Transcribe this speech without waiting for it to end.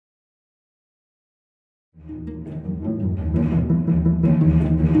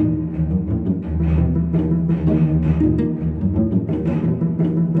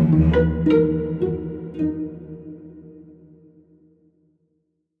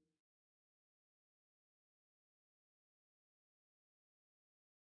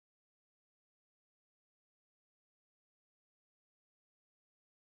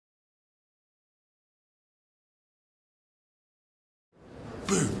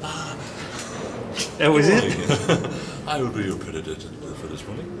That was it? I will be your predator for this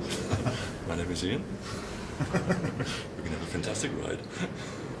morning. My name is Ian. We're going to have a fantastic ride.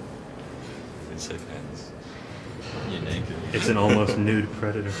 In safe hands. You're naked. It's an almost nude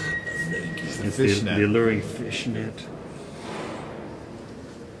predator. It's the alluring fish net.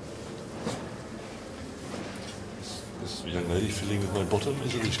 This young lady fiddling with my bottom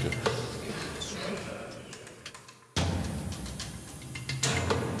is Arishka.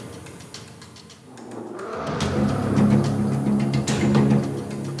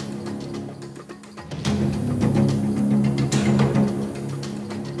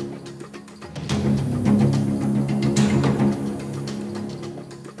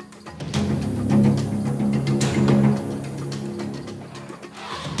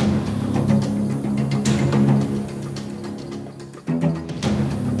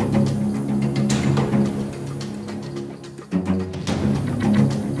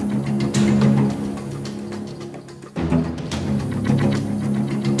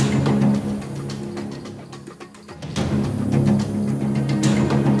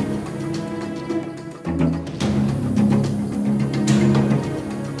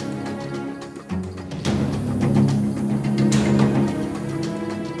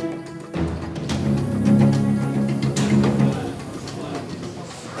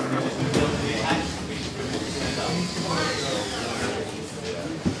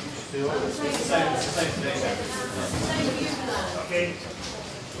 Okay.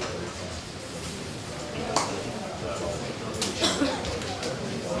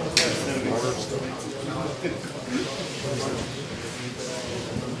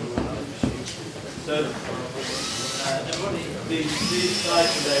 So, everybody, these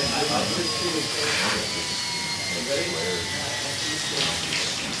slides today, I might just see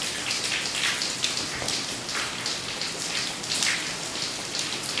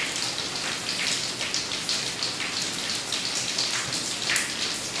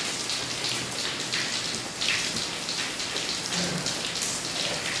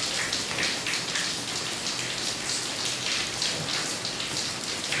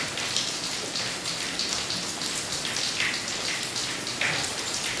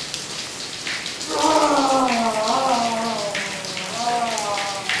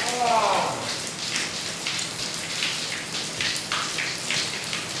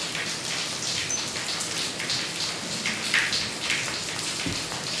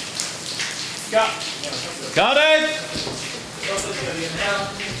Got it!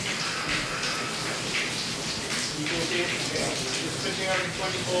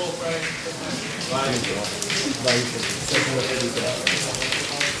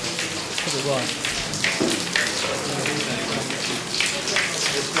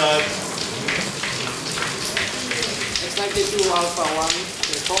 It's like they do Alpha 1,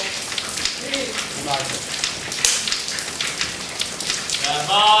 the top. Stand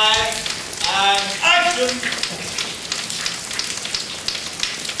by and action!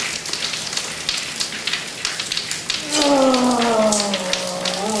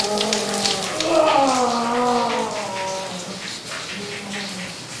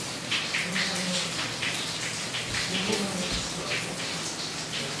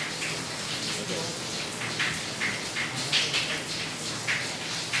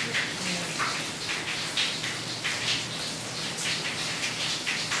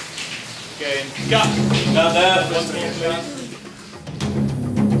 Okay, cut. Down there, first of all, please.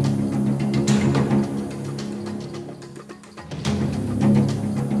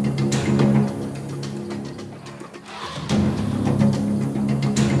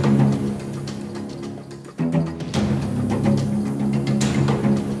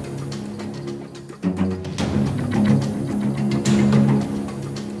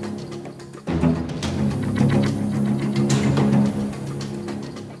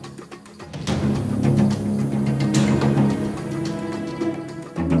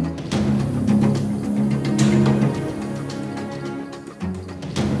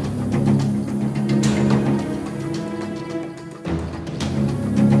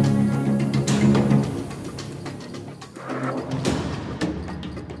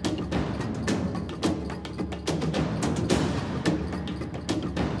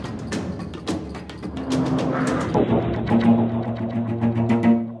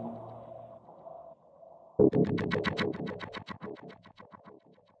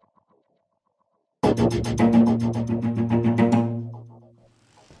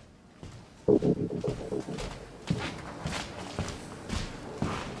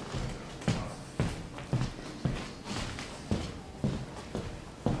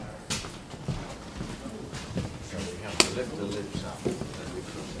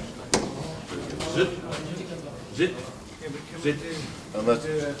 Zit. Zit. And that's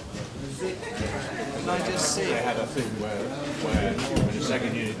Can I just see? I had a thing where in the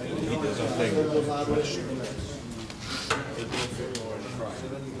second unit he does a thing.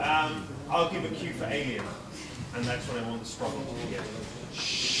 I'll give a cue for Alien, and that's when I want the struggle to begin.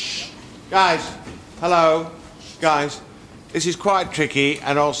 Guys, hello, guys. This is quite tricky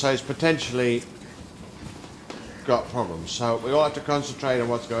and also it's potentially got problems. So we all have to concentrate on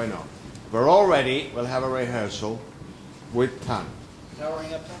what's going on. If we're all ready, we'll have a rehearsal with Tan.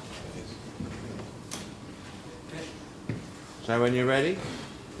 Powering up. So when you're ready,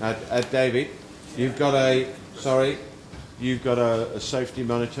 David, you've got a safety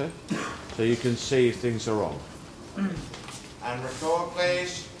monitor so you can see if things are wrong. And record,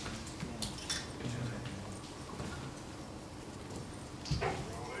 please.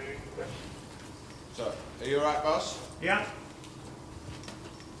 So, are you alright, boss? Yeah.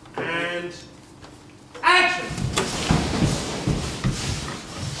 And action!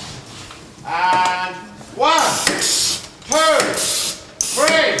 And 1, 2,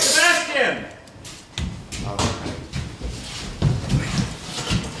 3. Sebastian! Okay.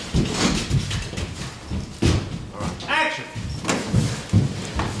 Action!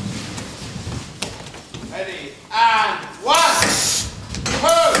 Ready? And 1, 2,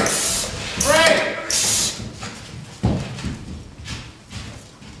 3.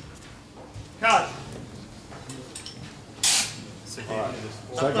 Cut!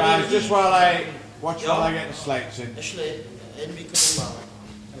 So guys, just while I get the slates in. Actually, NB can move.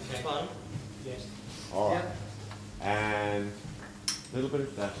 Okay. Fine. Yes. Alright. And a little bit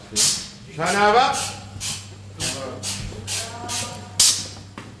of that. Turn over.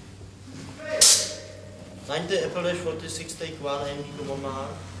 Ninety Polish 46 take 1 NB can move.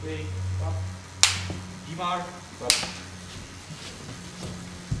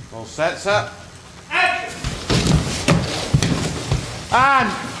 All set, sir. Action! And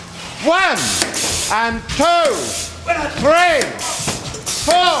 1, and 2, 3,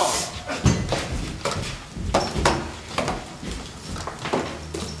 4.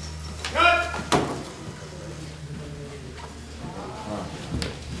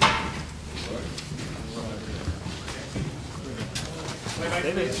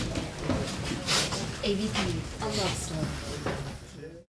 AVP, a love story.